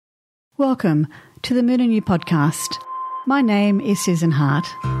Welcome to the Moon and You podcast. My name is Susan Hart.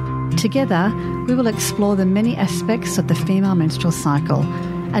 Together, we will explore the many aspects of the female menstrual cycle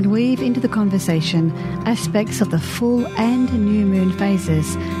and weave into the conversation aspects of the full and new moon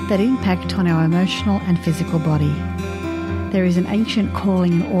phases that impact on our emotional and physical body. There is an ancient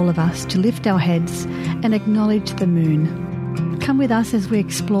calling in all of us to lift our heads and acknowledge the moon. Come with us as we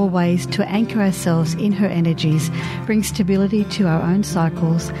explore ways to anchor ourselves in her energies, bring stability to our own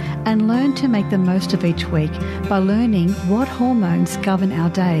cycles, and learn to make the most of each week by learning what hormones govern our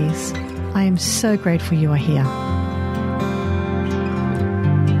days. I am so grateful you are here.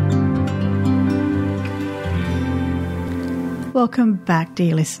 Welcome back,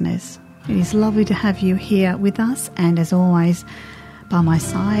 dear listeners. It is lovely to have you here with us, and as always, by my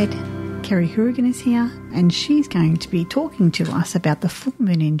side, Kerry Hourigan is here, and she's going to be talking to us about the full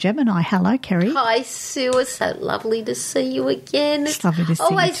moon in Gemini. Hello, Kerry. Hi, Sue. It's so lovely to see you again. It's lovely to see you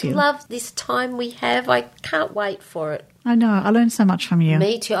too. Always love this time we have. I can't wait for it. I know. I learned so much from you.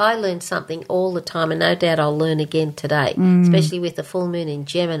 Me too. I learn something all the time, and no doubt I'll learn again today, especially with the full moon in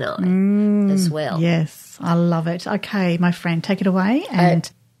Gemini as well. Yes, I love it. Okay, my friend, take it away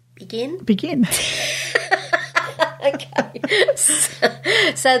and begin. Okay.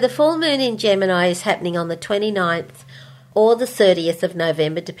 So the full moon in Gemini is happening on the 29th or the 30th of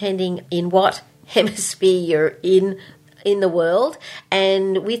November, depending in what hemisphere you're in the world.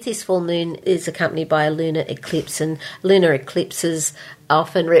 And with this full moon is accompanied by a lunar eclipse, and lunar eclipses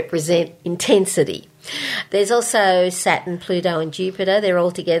often represent intensity. There's also Saturn, Pluto and Jupiter. They're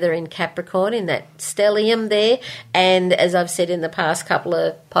all together in Capricorn in that stellium there. And as I've said in the past couple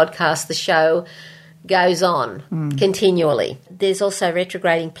of podcasts, the show goes on continually. There's also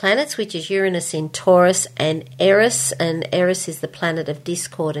retrograding planets, which is Uranus in Taurus and Eris is the planet of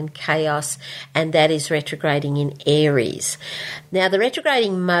discord and chaos, and that is retrograding in Aries. Now, the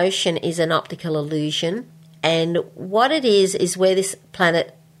retrograding motion is an optical illusion, and what it is where this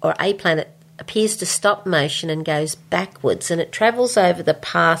planet or a planet appears to stop motion and goes backwards, and it travels over the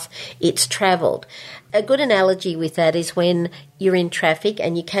path it's travelled. A good analogy with that is when you're in traffic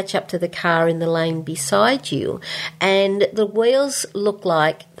and you catch up to the car in the lane beside you, and the wheels look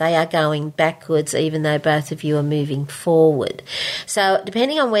like they are going backwards even though both of you are moving forward. So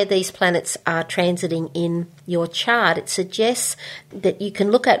depending on where these planets are transiting in your chart, it suggests that you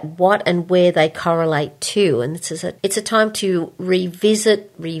can look at what and where they correlate to, and it's a time to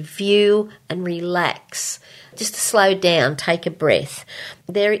revisit, review and relax. Just to slow down, take a breath.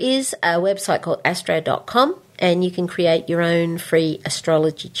 There is a website called astro.com, and you can create your own free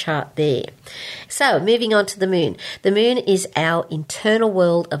astrology chart there. So, moving on to the moon. The moon is our internal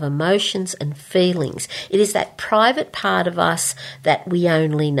world of emotions and feelings. It is that private part of us that we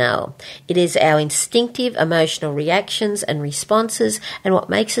only know. It is our instinctive emotional reactions and responses and what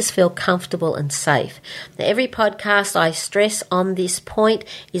makes us feel comfortable and safe. Now, every podcast I stress on this point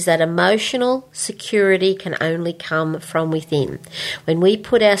is that emotional security can only come from within. When we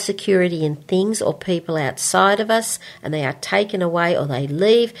put our security in things or people outside of us and they are taken away or they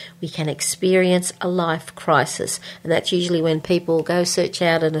leave, we can experience a life crisis, and that's usually when people go search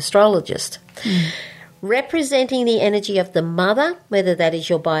out an astrologist. Representing the energy of the mother, whether that is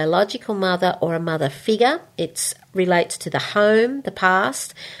your biological mother or a mother figure, it relates to the home, the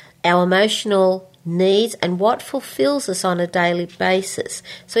past, our emotional needs and what fulfills us on a daily basis.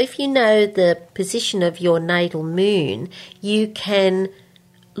 So if you know the position of your natal moon, you can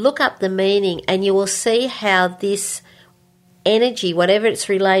look up the meaning and you will see how this energy, whatever it's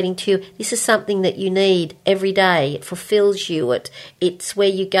relating to, this is something that you need every day. It fulfills you. It's where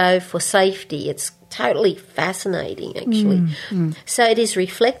you go for safety. It's totally fascinating, actually. So it is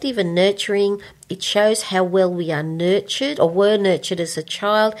reflective and nurturing. It shows how well we are nurtured or were nurtured as a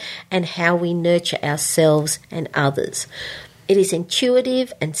child and how we nurture ourselves and others. It is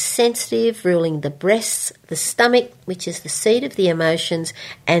intuitive and sensitive, ruling the breasts, the stomach, which is the seat of the emotions,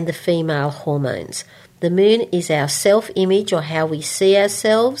 and the female hormones. The moon is our self-image or how we see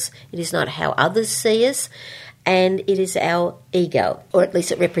ourselves. It is not how others see us. And it is our ego, or at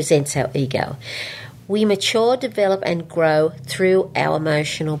least it represents our ego. We mature, develop and grow through our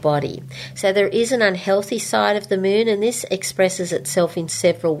emotional body. So there is an unhealthy side of the moon, and this expresses itself in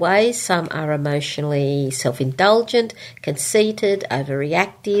several ways. Some are emotionally self-indulgent, conceited,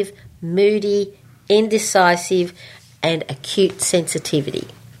 overreactive, moody, indecisive and acute sensitivity.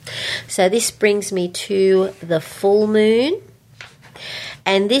 So this brings me to the full moon,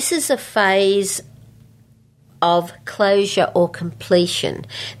 and this is a phase of closure or completion.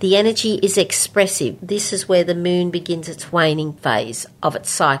 The energy is expressive. This is where the moon begins its waning phase of its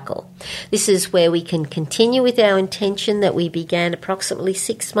cycle. This is where we can continue with our intention that we began approximately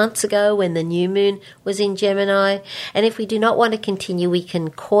 6 months ago when the new moon was in Gemini. And if we do not want to continue, we can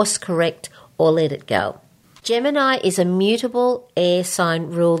course correct or let it go. Gemini is a mutable air sign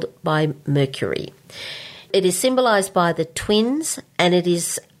ruled by Mercury. It is symbolised by the twins, and it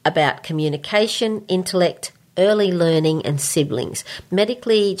is about communication, intellect, early learning and siblings.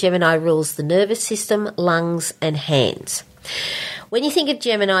 Medically, Gemini rules the nervous system, lungs and hands. When you think of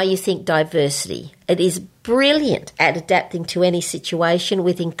Gemini, you think diversity. It is brilliant at adapting to any situation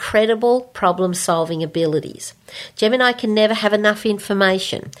with incredible problem-solving abilities. Gemini can never have enough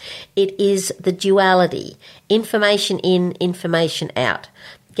information. It is the duality, information in, information out.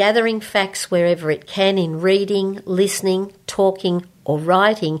 Gathering facts wherever it can in reading, listening, talking or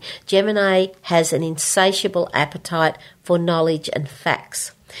writing, Gemini has an insatiable appetite for knowledge and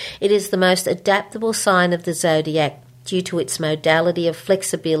facts. It is the most adaptable sign of the zodiac due to its modality of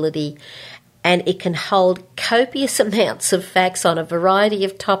flexibility, and it can hold copious amounts of facts on a variety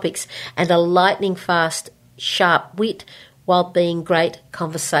of topics and a lightning-fast, sharp wit while being great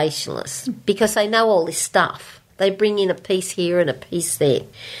conversationalists because they know all this stuff. They bring in a piece here and a piece there.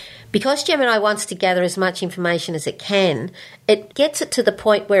 Because Gemini wants to gather as much information as it can, it gets it to the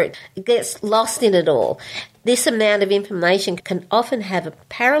point where it gets lost in it all. This amount of information can often have a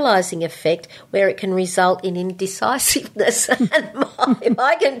paralysing effect where it can result in indecisiveness. And if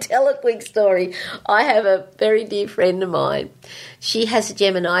I can tell a quick story, I have a very dear friend of mine. She has a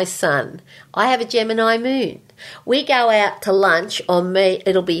Gemini sun. I have a Gemini moon. We go out to lunch, or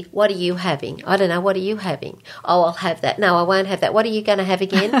it'll be, what are you having? I don't know, what are you having? Oh, I'll have that. No, I won't have that. What are you going to have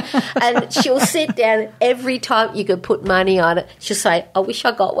again? And she'll sit down every time you could put money on it. She'll say, I wish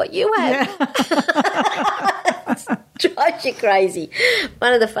I got what you have. Yeah. Drives you crazy.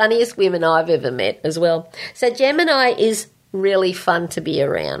 One of the funniest women I've ever met as well. So Gemini is really fun to be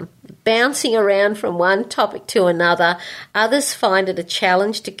around. Bouncing around from one topic to another, others find it a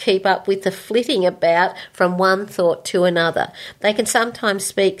challenge to keep up with the flitting about from one thought to another. They can sometimes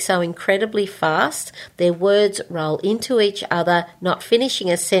speak so incredibly fast, their words roll into each other, not finishing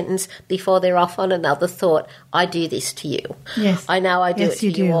a sentence before they're off on another thought. I do this to you. Yes. I know I do it to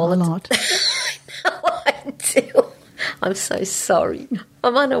you all a lot. I know I do. I'm so sorry.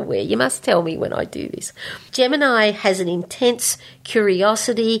 I'm unaware. You must tell me when I do this. Gemini has an intense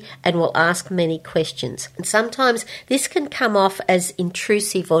curiosity and will ask many questions. And sometimes this can come off as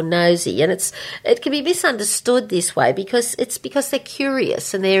intrusive or nosy, and it can be misunderstood this way because they're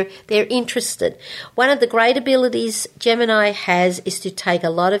curious and they're interested. One of the great abilities Gemini has is to take a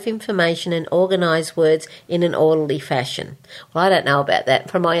lot of information and organise words in an orderly fashion. Well, I don't know about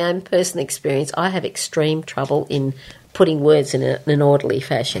that. From my own personal experience, I have extreme trouble in putting words in an orderly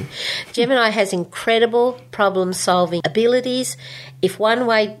fashion. Gemini has incredible problem-solving abilities. If one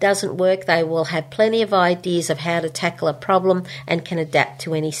way doesn't work, they will have plenty of ideas of how to tackle a problem and can adapt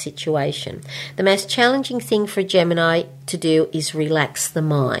to any situation. The most challenging thing for Gemini to do is relax the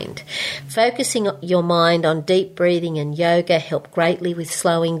mind. Focusing your mind on deep breathing and yoga help greatly with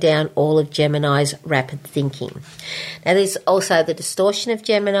slowing down all of Gemini's rapid thinking. Now, there's also the distortion of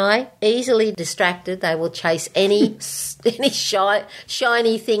Gemini. Easily distracted, they will chase any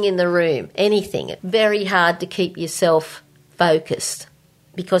shiny thing in the room, anything. It's very hard to keep yourself focused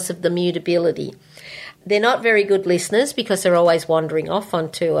because of the mutability. They're not very good listeners because they're always wandering off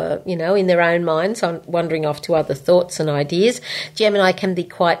onto, in their own minds, wandering off to other thoughts and ideas. Gemini can be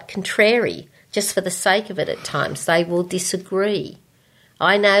quite contrary, just for the sake of it at times. They will disagree.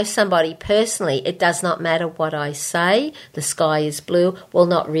 I know somebody personally, it does not matter what I say, the sky is blue. Well,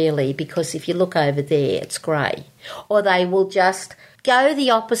 not really, because if you look over there, it's grey. Or they will just go the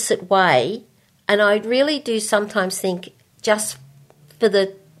opposite way, and I really do sometimes think just for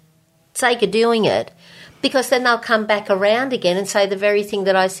the sake of doing it, because then they'll come back around again and say the very thing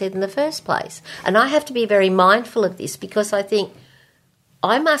that I said in the first place. And I have to be very mindful of this because I think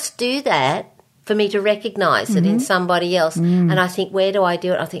I must do that for me to recognise it in somebody else. And I think, where do I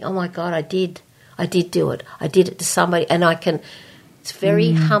do it? I think, oh my God, I did do it. I did it to somebody, and I can. It's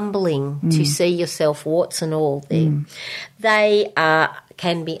very humbling to see yourself, warts and all there. They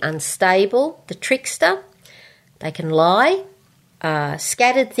can be unstable, the trickster. They can lie,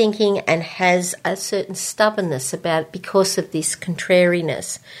 scattered thinking, and has a certain stubbornness about it because of this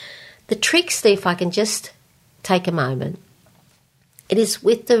contrariness. The trickster, if I can just take a moment, it is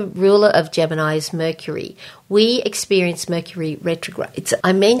with the ruler of Gemini is Mercury. We experience Mercury retrogrades.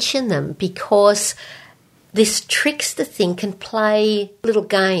 I mention them because this trickster thing can play little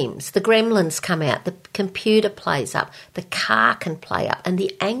games. The gremlins come out, the computer plays up, the car can play up, and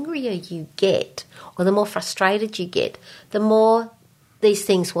the angrier you get, or the more frustrated you get, the more these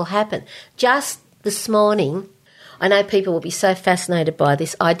things will happen. Just this morning, I know people will be so fascinated by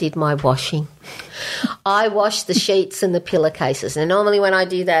this, I did my washing. I wash the sheets and the pillowcases, and normally when I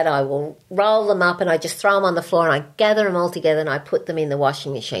do that I will roll them up and I just throw them on the floor and I gather them all together and I put them in the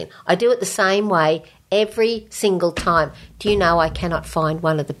washing machine. I do it the same way every single time. Do you know I cannot find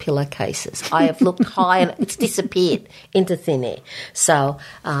one of the pillowcases? I have looked high and it's disappeared into thin air. So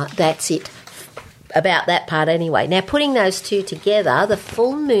that's it about that part anyway. Now, putting those two together, the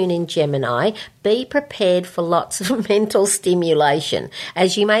full moon in Gemini, be prepared for lots of mental stimulation,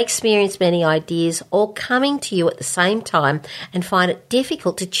 as you may experience many ideas all coming to you at the same time and find it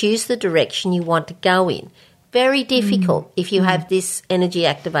difficult to choose the direction you want to go in. Very difficult if you have this energy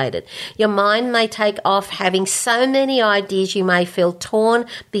activated. Your mind may take off having so many ideas you may feel torn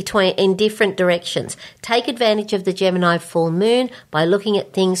between in different directions. Take advantage of the Gemini full moon by looking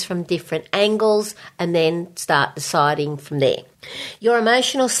at things from different angles and then start deciding from there. Your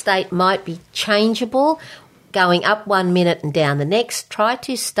emotional state might be changeable, going up 1 minute and down the next. Try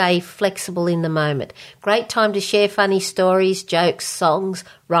to stay flexible in the moment. Great time to share funny stories, jokes, songs,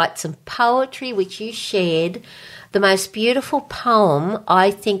 write some poetry, which you shared. The most beautiful poem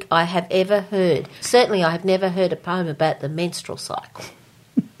I think I have ever heard. Certainly I have never heard a poem about the menstrual cycle.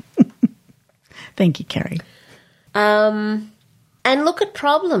 Thank you, Kerry. And look at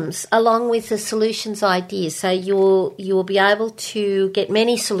problems along with the solutions ideas. So you'll be able to get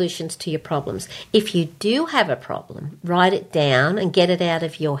many solutions to your problems. If you do have a problem, write it down and get it out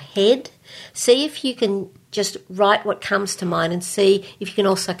of your head. See if you can just write what comes to mind and see if you can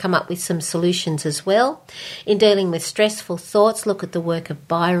also come up with some solutions as well. In dealing with stressful thoughts, look at the work of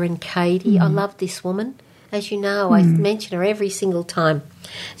Byron Katie. I love this woman. As you know, I mention her every single time.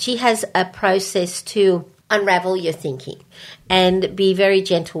 She has a process to unravel your thinking and be very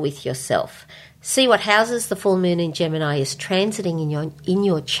gentle with yourself. See what houses the full moon in Gemini is transiting in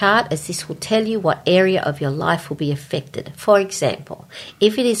your chart, as this will tell you what area of your life will be affected. For example,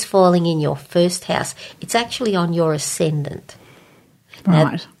 if it is falling in your first house, it's actually on your ascendant.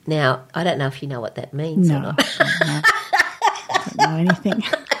 Right. Now, I don't know if you know what that means or not. I don't know anything.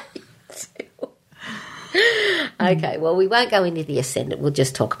 Okay, well, we won't go into the ascendant. We'll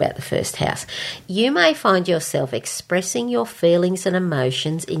just talk about the first house. You may find yourself expressing your feelings and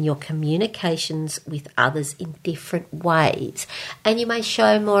emotions in your communications with others in different ways, and you may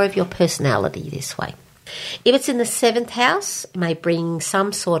show more of your personality this way. If it's in the 7th house, it may bring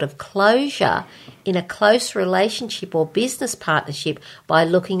some sort of closure in a close relationship or business partnership by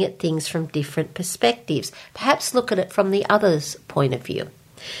looking at things from different perspectives. Perhaps look at it from the other's point of view.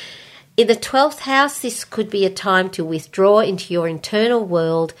 In the 12th house, this could be a time to withdraw into your internal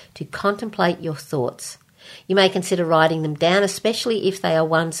world to contemplate your thoughts. You may consider writing them down, especially if they are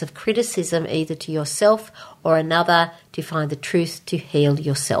ones of criticism either to yourself or another, to find the truth to heal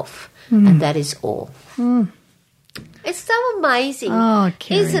yourself. And that is all. It's so amazing,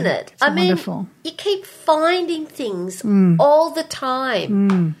 isn't it? It's wonderful. You keep finding things all the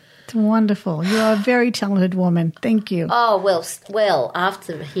time. It's wonderful. You are a very talented woman. Thank you. Oh, well,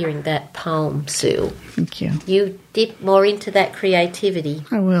 after hearing that poem, Sue. Thank you. You dip more into that creativity.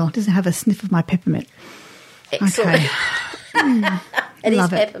 I will. Does it have a sniff of my peppermint? Excellent. Okay. It is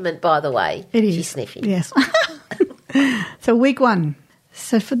Love it. peppermint, by the way. It is. She's sniffing. Yes. So week 1.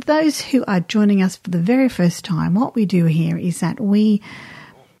 So for those who are joining us for the very first time, what we do here is that we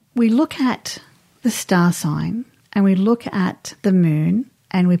look at the star sign and we look at the moon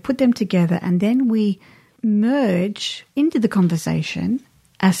and we put them together, and then we merge into the conversation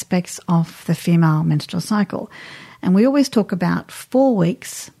aspects of the female menstrual cycle. And we always talk about 4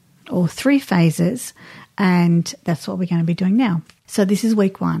 weeks or 3 phases, and that's what we're going to be doing now. So this is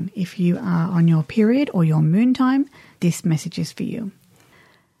week 1. If you are on your period or your moon time, this message is for you.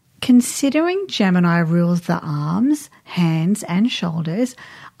 Considering Gemini rules the arms, hands and shoulders,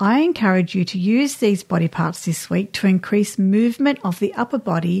 I encourage you to use these body parts this week to increase movement of the upper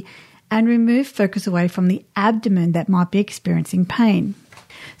body and remove focus away from the abdomen that might be experiencing pain.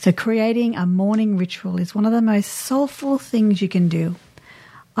 So creating a morning ritual is one of the most soulful things you can do.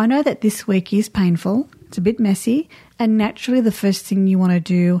 I know that this week is painful, it's a bit messy, and naturally the first thing you want to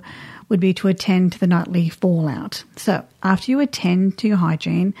do would be to attend to the nightly fallout. So after you attend to your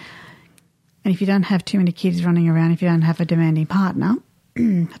hygiene, and if you don't have too many kids running around, if you don't have a demanding partner,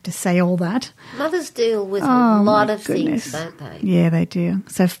 I have to say all that. Mothers deal with a lot of things, don't they? Yeah, they do.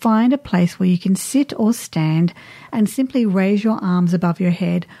 So find a place where you can sit or stand and simply raise your arms above your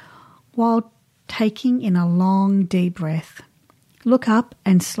head while taking in a long, deep breath. Look up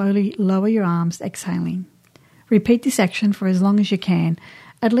and slowly lower your arms, exhaling. Repeat this action for as long as you can,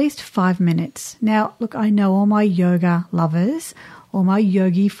 at least 5 minutes. Now, look, I know all my yoga lovers, all my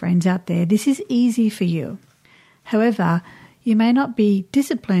yogi friends out there, this is easy for you. However, you may not be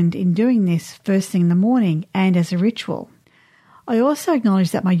disciplined in doing this first thing in the morning and as a ritual. I also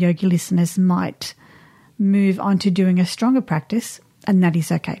acknowledge that my yogi listeners might move on to doing a stronger practice, and that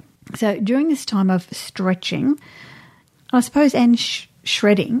is okay. So during this time of stretching, I suppose, and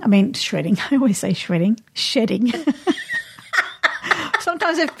shredding, I always say shedding.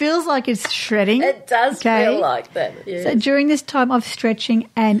 Sometimes it feels like it's shredding. It does feel like that, yes. So during this time of stretching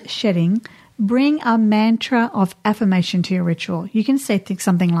and shedding, bring a mantra of affirmation to your ritual. You can say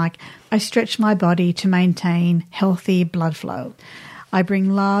something like, I stretch my body to maintain healthy blood flow. I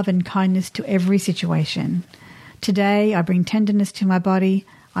bring love and kindness to every situation. Today, I bring tenderness to my body.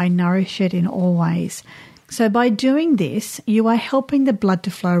 I nourish it in all ways. So by doing this, you are helping the blood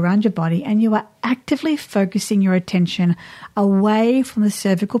to flow around your body, and you are actively focusing your attention away from the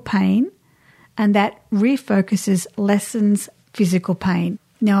cervical pain, and that refocuses, lessens physical pain.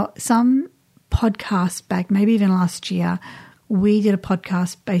 Now, some podcasts back, maybe even last year, we did a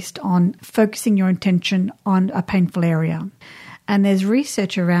podcast based on focusing your attention on a painful area. And there's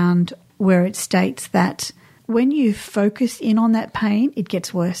research around where it states that when you focus in on that pain, it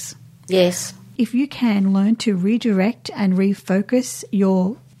gets worse. Yes. If you can learn to redirect and refocus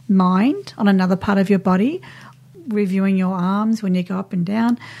your mind on another part of your body, reviewing your arms when you go up and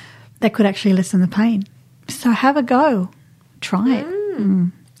down, that could actually lessen the pain. So have a go. Try it.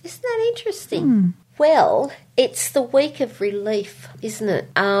 Isn't that interesting? Well, it's the week of relief, isn't it?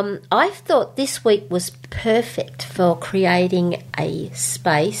 I thought this week was perfect for creating a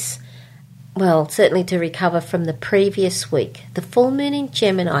space, well, certainly to recover from the previous week. The full moon in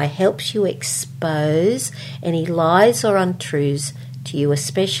Gemini helps you expose any lies or untruths to you,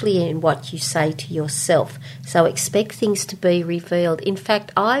 especially in what you say to yourself. So expect things to be revealed. In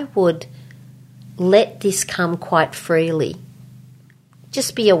fact, I would let this come quite freely.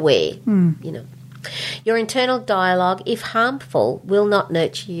 Just be aware, you know. Your internal dialogue, if harmful, will not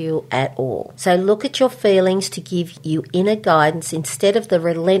nurture you at all. So look at your feelings to give you inner guidance instead of the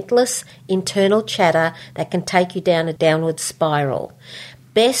relentless internal chatter that can take you down a downward spiral.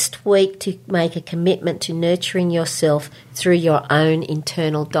 Best week to make a commitment to nurturing yourself through your own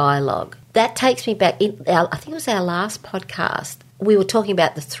internal dialogue. That takes me back, I think it was our last podcast. We were talking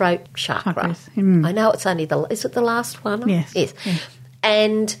about the throat chakra. I know it's only is it the last one? Yes. Yes.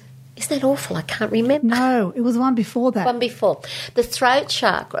 And isn't that awful? I can't remember. No, it was one before that. One before. The throat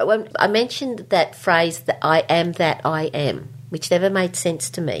chakra. When I mentioned that phrase, that I am, which never made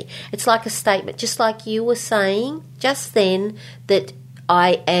sense to me. It's like a statement, just like you were saying just then, that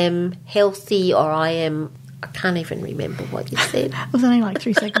I am healthy, or I can't even remember what you said. It was only like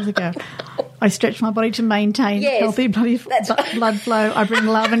 3 seconds ago. I stretch my body to maintain healthy blood flow. I bring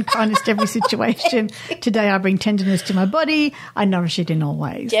love and kindness to every situation. Today I bring tenderness to my body. I nourish it in all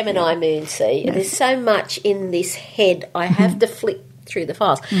ways. Gemini moon, see. Yes. There's so much in this head. I have to flick through the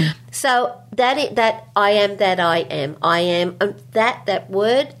files. So that I am, that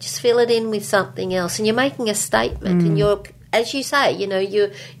word, just fill it in with something else. And you're making a statement. And you're, as you say, you know,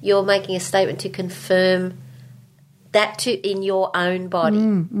 you're making a statement to confirm that in your own body.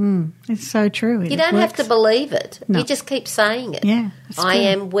 It's so true. You don't have to believe it. No. You just keep saying it. Yeah, I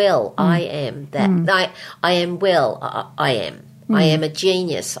am well. I am that. I am well. I am. I am a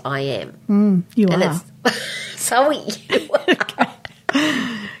genius. I am. You are. So are you.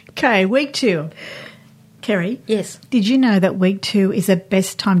 Okay, week 2. Kerry? Yes. Did you know that week 2 is the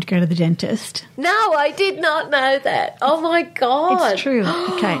best time to go to the dentist? No, I did not know that. Oh, my God. It's true.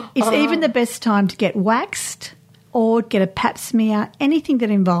 Okay. It's even the best time to get waxed or get a pap smear, anything that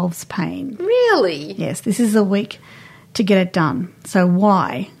involves pain. Really? Yes, this is the week to get it done. So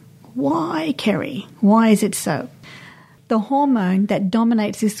why? Why, Kerry? Why is it so? The hormone that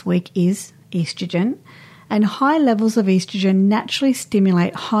dominates this week is estrogen, and high levels of estrogen naturally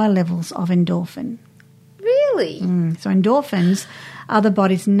stimulate high levels of endorphin. Really? So endorphins are the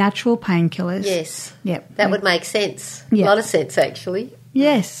body's natural painkillers. Yes. Yep. That would make sense. Yeah. A lot of sense, actually.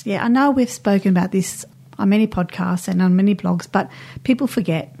 Yes. Yeah, I know we've spoken about this on many podcasts and on many blogs, but people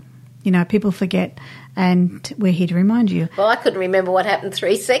forget. You know, people forget, and we're here to remind you. Well, I couldn't remember what happened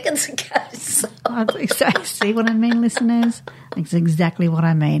 3 seconds ago. So. See what I mean, listeners? That's exactly what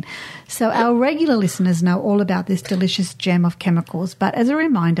I mean. So our regular listeners know all about this delicious gem of chemicals, but as a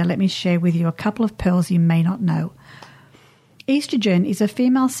reminder, let me share with you a couple of pearls you may not know. Estrogen is a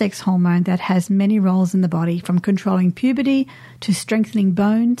female sex hormone that has many roles in the body, from controlling puberty to strengthening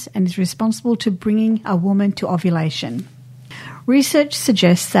bones, and is responsible to bringing a woman to ovulation. Research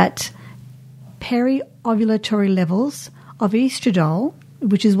suggests that peri-ovulatory levels of estradiol,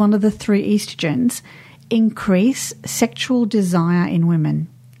 which is one of the 3 estrogens, increase sexual desire in women.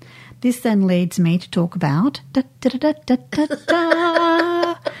 This then leads me to talk about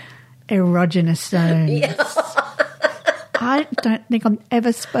erogenous zones. Yes. I don't think I've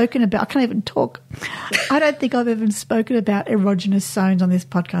ever spoken about, I can't even talk. I don't think I've ever spoken about erogenous zones on this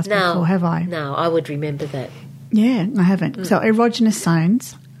podcast before, have I? No, I would remember that. Yeah, I haven't. So erogenous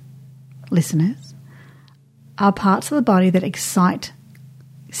zones, listeners, are parts of the body that excite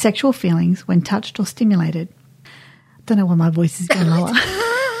sexual feelings when touched or stimulated. Don't know why my voice is going lower.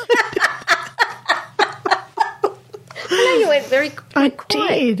 You went very quiet.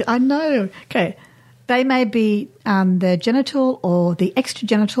 I did. I know. Okay. They may be the genital or the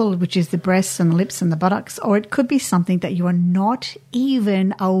extragenital, which is the breasts and the lips and the buttocks, or it could be something that you are not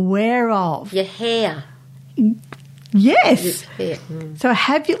even aware of. Your hair. Yes. Your hair. So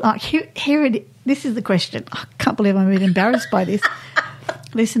have you, like, here it, this is the question. I can't believe I'm even embarrassed by this.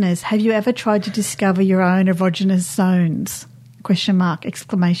 Listeners, have you ever tried to discover your own erogenous zones? Question mark,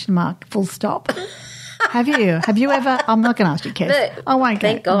 exclamation mark, full stop. Have you? Have you ever? I'm not going to ask you, Kev. No, I won't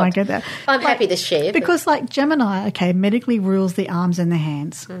thank God. I won't get that. I'm happy to share. Because, like, Gemini, okay, medically rules the arms and the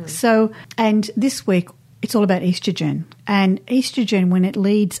hands. So, and this week, it's all about estrogen. And estrogen, when it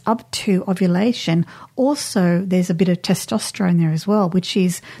leads up to ovulation, also there's a bit of testosterone there as well, which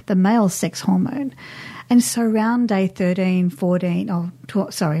is the male sex hormone. And so around day 13, 14,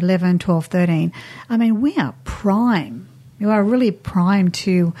 11, 12, 13, I mean, we are prime. You are really prime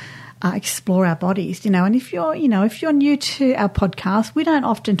to explore our bodies, and if you're new to our podcast, we don't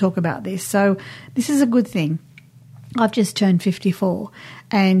often talk about this. So this is a good thing. I've just turned 54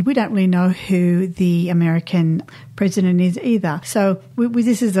 and we don't really know who the American president is either. So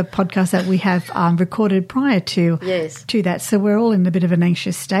this is a podcast that we have recorded prior to that. So we're all in a bit of an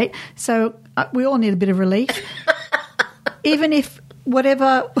anxious state. So we all need a bit of relief. Even if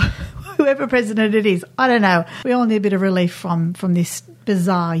whoever president it is, I don't know. We all need a bit of relief from this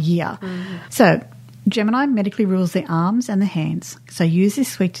bizarre year. So Gemini medically rules the arms and the hands. So use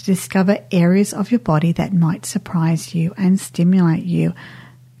this week to discover areas of your body that might surprise you and stimulate you.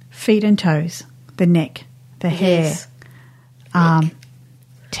 Feet and toes, the neck, the hair,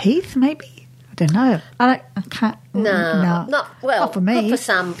 teeth maybe? I don't know. I can't. No. Not for me. Not for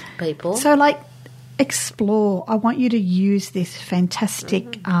some people. So, like, explore. I want you to use this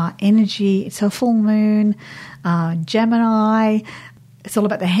fantastic energy. It's a full moon, Gemini. It's all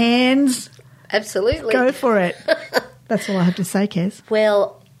about the hands. Absolutely. Go for it. That's all I have to say, Kez.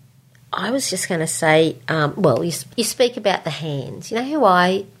 Well, I was just going to say, you speak about the hands. You know who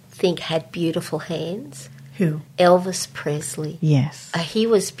I think had beautiful hands? Who? Elvis Presley. Yes. He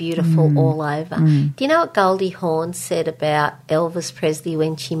was beautiful all over. Do you know what Goldie Hawn said about Elvis Presley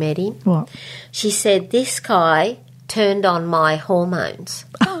when she met him? What? She said, this guy turned on my hormones.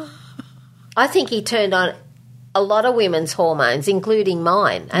 I think he turned on a lot of women's hormones, including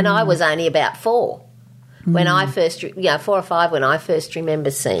mine, and I was only about 4 when I first, 4 or 5 when I first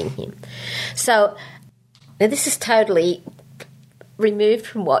remember seeing him. So now this is totally removed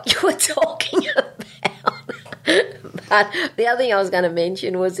from what you were talking about. But the other thing I was going to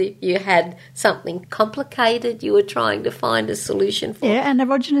mention was if you had something complicated you were trying to find a solution for. Yeah, an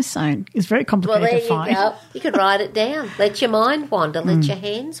erogenous zone is very complicated to find. Well, there you go. You could write it down. Let your mind wander. Let your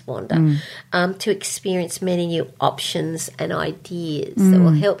hands wander to experience many new options and ideas that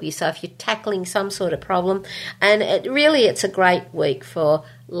will help you. So if you're tackling some sort of problem, and it's a great week for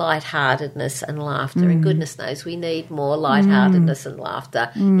lightheartedness and laughter. And goodness knows we need more lightheartedness and laughter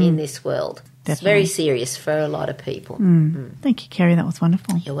in this world. Definitely. It's very serious for a lot of people. Thank you, Kerry. That was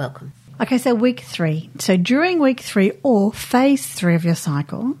wonderful. You're welcome. Okay, so week 3. So during week 3 or phase 3 of your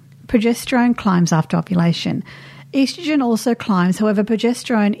cycle, progesterone climbs after ovulation. Estrogen also climbs. However,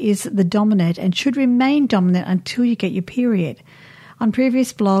 progesterone is the dominant and should remain dominant until you get your period. On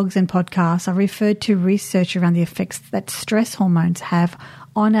previous blogs and podcasts, I referred to research around the effects that stress hormones have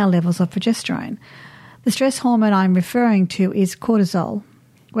on our levels of progesterone. The stress hormone I'm referring to is cortisol.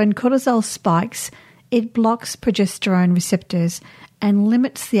 When cortisol spikes, it blocks progesterone receptors and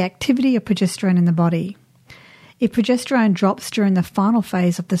limits the activity of progesterone in the body. If progesterone drops during the final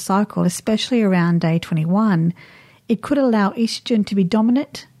phase of the cycle, especially around day 21, it could allow estrogen to be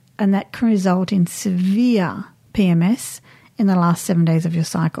dominant, and that can result in severe PMS in the last 7 days of your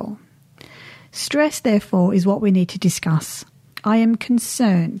cycle. Stress, therefore, is what we need to discuss. I am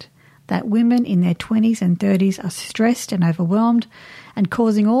concerned that women in their 20s and 30s are stressed and overwhelmed and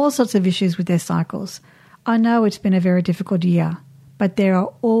causing all sorts of issues with their cycles. I know it's been a very difficult year, but there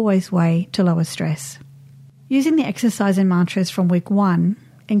are always ways to lower stress. Using the exercise and mantras from week 1,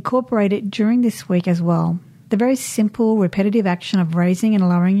 incorporate it during this week as well. The very simple, repetitive action of raising and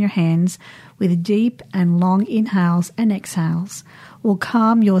lowering your hands with deep and long inhales and exhales will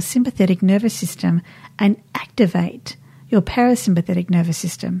calm your sympathetic nervous system and activate your parasympathetic nervous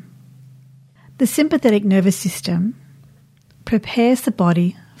system. The sympathetic nervous system prepares the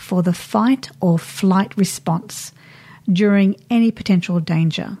body for the fight or flight response during any potential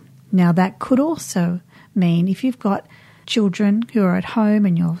danger. Now, that could also mean if you've got children who are at home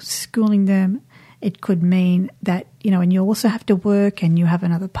and you're schooling them, it could mean that, and you also have to work and you have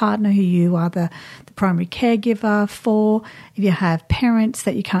another partner who you are the primary caregiver for. If you have parents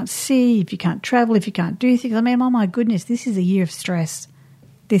that you can't see, if you can't travel, if you can't do things. I mean, oh my goodness, this is a year of stress.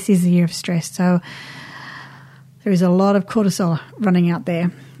 This is a year of stress. So there is a lot of cortisol running out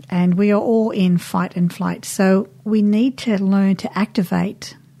there and we are all in fight and flight. So we need to learn to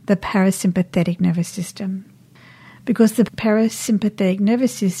activate the parasympathetic nervous system, because the parasympathetic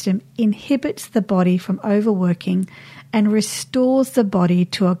nervous system inhibits the body from overworking and restores the body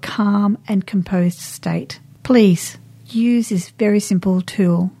to a calm and composed state. Please use this very simple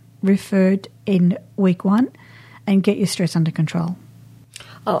tool referred in week 1 and get your stress under control.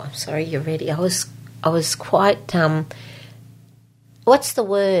 Oh, I'm sorry, you're ready. I was quite, what's the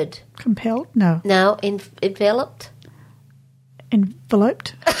word? Compelled? No. No, enveloped?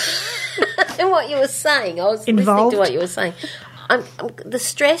 Enveloped? And what you were saying, I was Involved. listening to what you were saying. The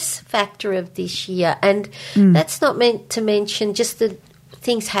stress factor of this year, and that's not meant to mention just the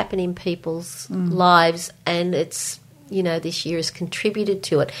things happen in people's lives, and it's, this year has contributed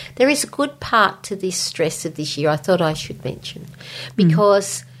to it. There is a good part to this stress of this year I thought I should mention,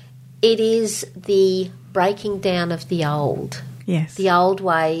 because it is the breaking down of the old. Yes. The old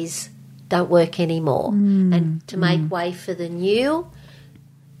ways don't work anymore. And to make way for the new,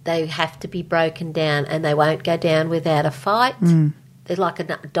 they have to be broken down, and they won't go down without a fight. They're like a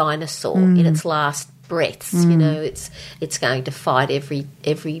dinosaur in its last breaths. It's going to fight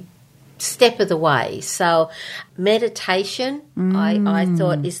every step of the way. So meditation, I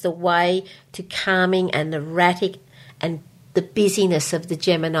thought, is the way to calming and erratic and the busyness of the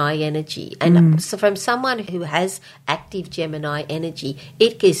Gemini energy. And so from someone who has active Gemini energy,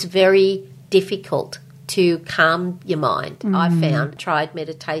 it is very difficult to calm your mind. I found, tried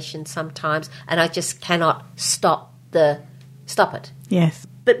meditation sometimes, and I just cannot stop it. Yes.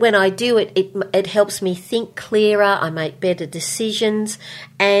 But when I do it, it helps me think clearer, I make better decisions,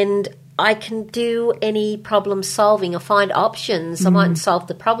 and I can do any problem solving or find options. I mightn't solve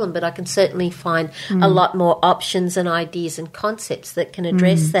the problem, but I can certainly find a lot more options and ideas and concepts that can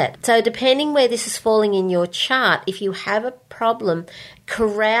address that. So depending where this is falling in your chart, if you have a problem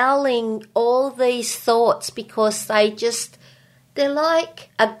corralling all these thoughts, because they're like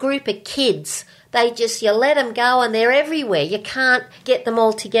a group of kids. You let them go and they're everywhere. You can't get them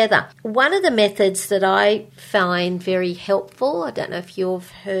all together. One of the methods that I find very helpful, I don't know if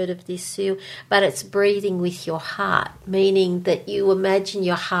you've heard of this, Sue, but it's breathing with your heart, meaning that you imagine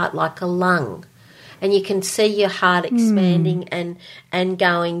your heart like a lung. And you can see your heart expanding and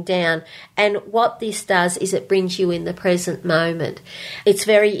going down. And what this does is it brings you in the present moment. It's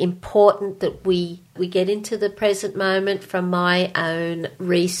very important that we get into the present moment. From my own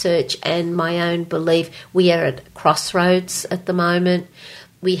research and my own belief, we are at crossroads at the moment.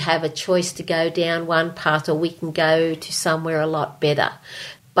 We have a choice to go down one path, or we can go to somewhere a lot better.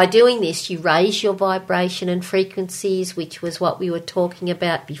 By doing this, you raise your vibration and frequencies, which was what we were talking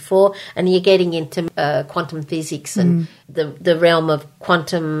about before, and you're getting into quantum physics and the realm of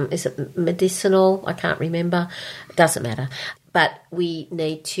quantum, is it medicinal? I can't remember. It doesn't matter. But we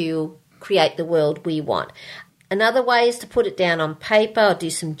need to create the world we want. Another way is to put it down on paper or do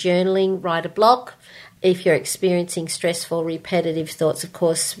some journaling, write a blog. If you're experiencing stressful, repetitive thoughts, of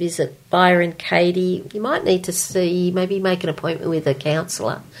course, visit Byron Katie. You might need to maybe make an appointment with a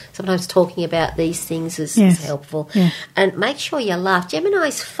counsellor. Sometimes talking about these things is helpful. Yes. And make sure you laugh.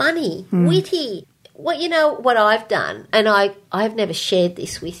 Gemini's funny, witty. What I've done, and I've never shared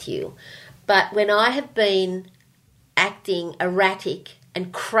this with you, but when I have been acting erratic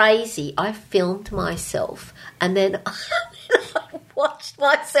and crazy, I filmed myself, and then I watched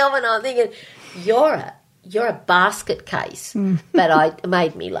myself, and I'm thinking, you're a basket case, but it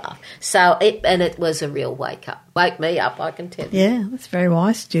made me laugh. So it was a real wake me up, I can tell you. Yeah, that's very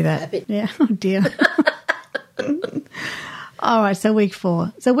wise to do that. Yeah, oh dear. All right, so week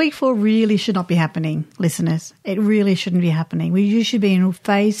 4. So week 4 really should not be happening, listeners. It really shouldn't be happening. You should be in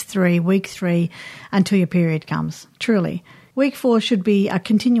phase 3, week 3, until your period comes, truly. Week 4 should be a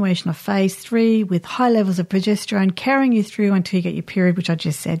continuation of phase 3 with high levels of progesterone carrying you through until you get your period, which I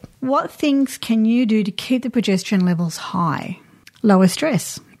just said. What things can you do to keep the progesterone levels high? Lower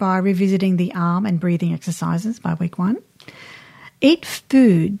stress by revisiting the arm and breathing exercises by week 1. Eat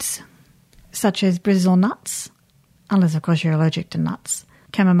foods such as Brazil nuts, unless of course you're allergic to nuts,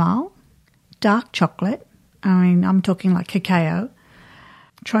 chamomile, dark chocolate, I'm talking like cacao.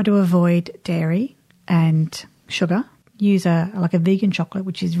 Try to avoid dairy and sugar. Use a vegan chocolate,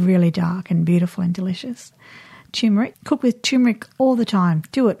 which is really dark and beautiful and delicious. Turmeric. Cook with turmeric all the time.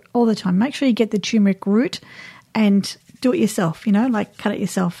 Do it all the time. Make sure you get the turmeric root and do it yourself, cut it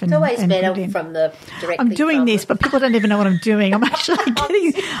yourself. It's always better from the directly. I'm doing this, but people don't even know what I'm doing. I'm actually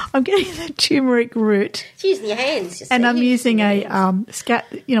I'm getting the turmeric root. It's using your hands. And I'm using a,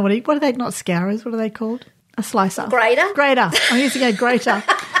 what are they, not scourers, what are they called? A slicer. Grater. I'm using a grater.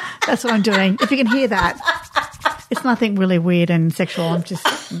 That's what I'm doing. If you can hear that, it's nothing really weird and sexual. I'm just,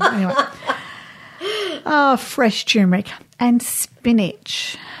 anyway. Oh, fresh turmeric and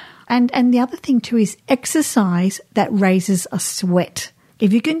spinach. And the other thing too is exercise that raises a sweat.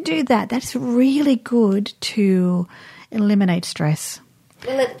 If you can do that, that's really good to eliminate stress.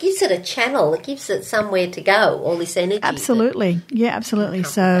 Well, it gives it a channel. It gives it somewhere to go, all this energy. Absolutely. Yeah, absolutely.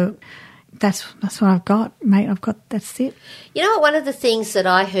 So that's what I've got, mate. That's it. You know, one of the things that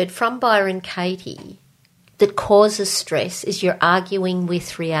I heard from Byron Katie that causes stress is you're arguing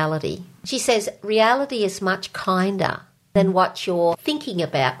with reality. She says reality is much kinder than what you're thinking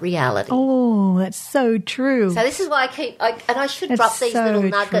about reality. Oh, that's so true. So this is why I should drop these little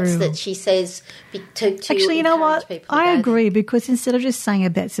nuggets that she says to actually, you know what? I agree, because instead of just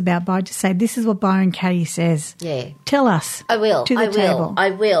saying that's about Byron, just say this is what Byron Katie says. Yeah. Tell us. I will. To the table. I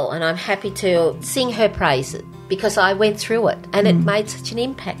will, and I'm happy to sing her praises because I went through it and it made such an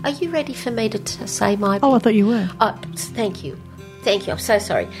impact. Are you ready for me to say my bit? Oh, I thought you were. Oh, thank you. I'm so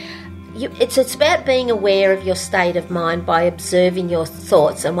sorry. It's about being aware of your state of mind by observing your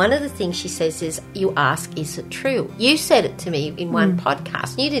thoughts. And one of the things she says is you ask, is it true? You said it to me in one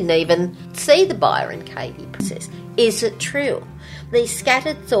podcast. You didn't even see the Byron Katie process. Is it true? These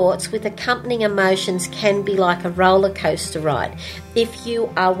scattered thoughts with accompanying emotions can be like a roller coaster ride. If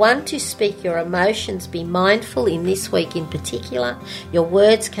you are one to speak your emotions, be mindful in this week in particular. Your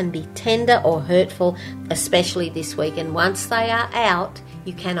words can be tender or hurtful, especially this week. And once they are out,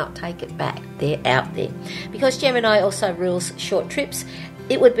 you cannot take it back. They're out there. Because Gemini also rules short trips,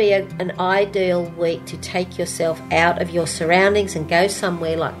 it would be an ideal week to take yourself out of your surroundings and go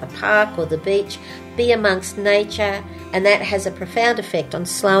somewhere like the park or the beach, be amongst nature, and that has a profound effect on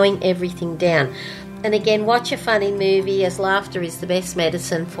slowing everything down. And again, watch a funny movie, as laughter is the best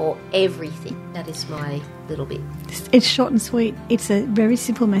medicine for everything. That is my little bit. It's short and sweet. It's a very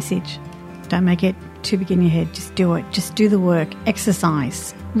simple message. Don't make it too big in your head. Just do it. Just do the work.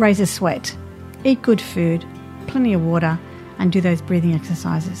 Exercise. Raise a sweat. Eat good food. Plenty of water. And do those breathing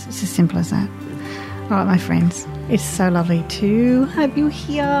exercises. It's as simple as that. All right, my friends. It's so lovely to have you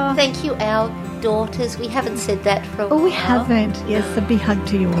here. Thank you, our daughters. We haven't said that for a while. Oh, we haven't. Yes, a big hug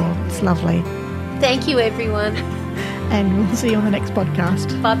to you all. It's lovely. Thank you, everyone. And we'll see you on the next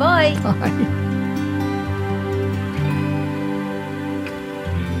podcast. Bye-bye. Bye.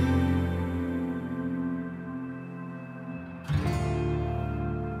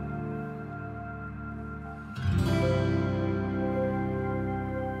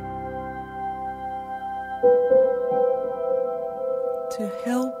 To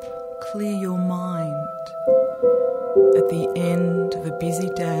help clear your mind at the end of a busy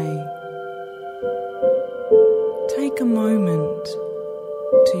day, take a moment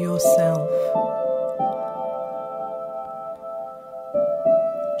to yourself,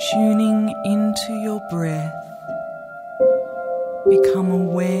 tuning into your breath. Become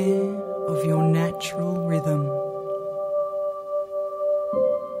aware of your natural rhythm.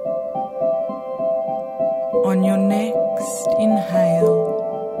 On your next inhale,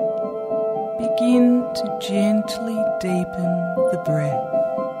 begin to gently deepen the breath.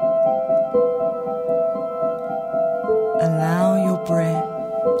 Allow your breath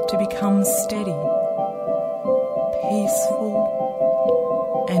to become steady, peaceful,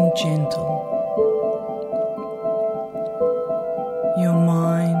 and gentle. Your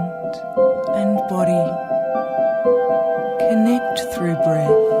mind and body connect through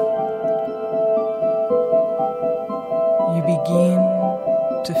breath. You begin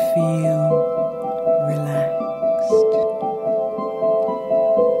to feel relaxed.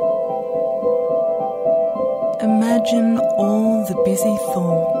 Imagine all the busy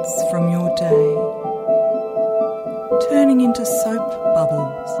thoughts from your day, turning into soap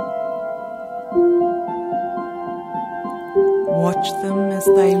bubbles. Watch them as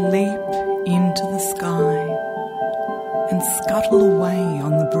they leap into the sky and scuttle away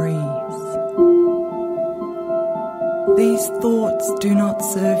on the breeze. These thoughts do not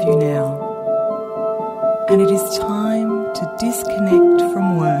serve you now, and it is time to disconnect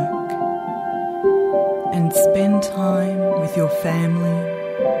from work and spend time with your family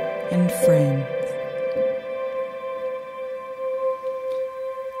and friends.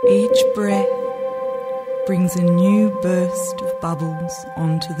 Each breath brings a new burst of bubbles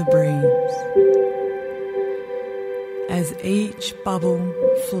onto the breeze. As each bubble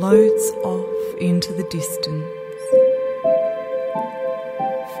floats off into the distance,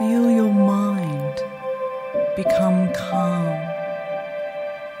 feel your mind become calm,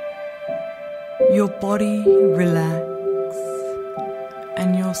 your body relax,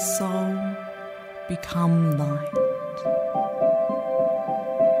 and your soul become light.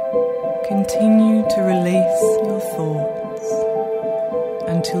 Continue to release your thoughts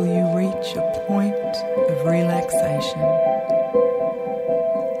until you reach a point of relaxation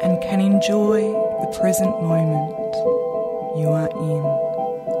and can enjoy the present moment you are in.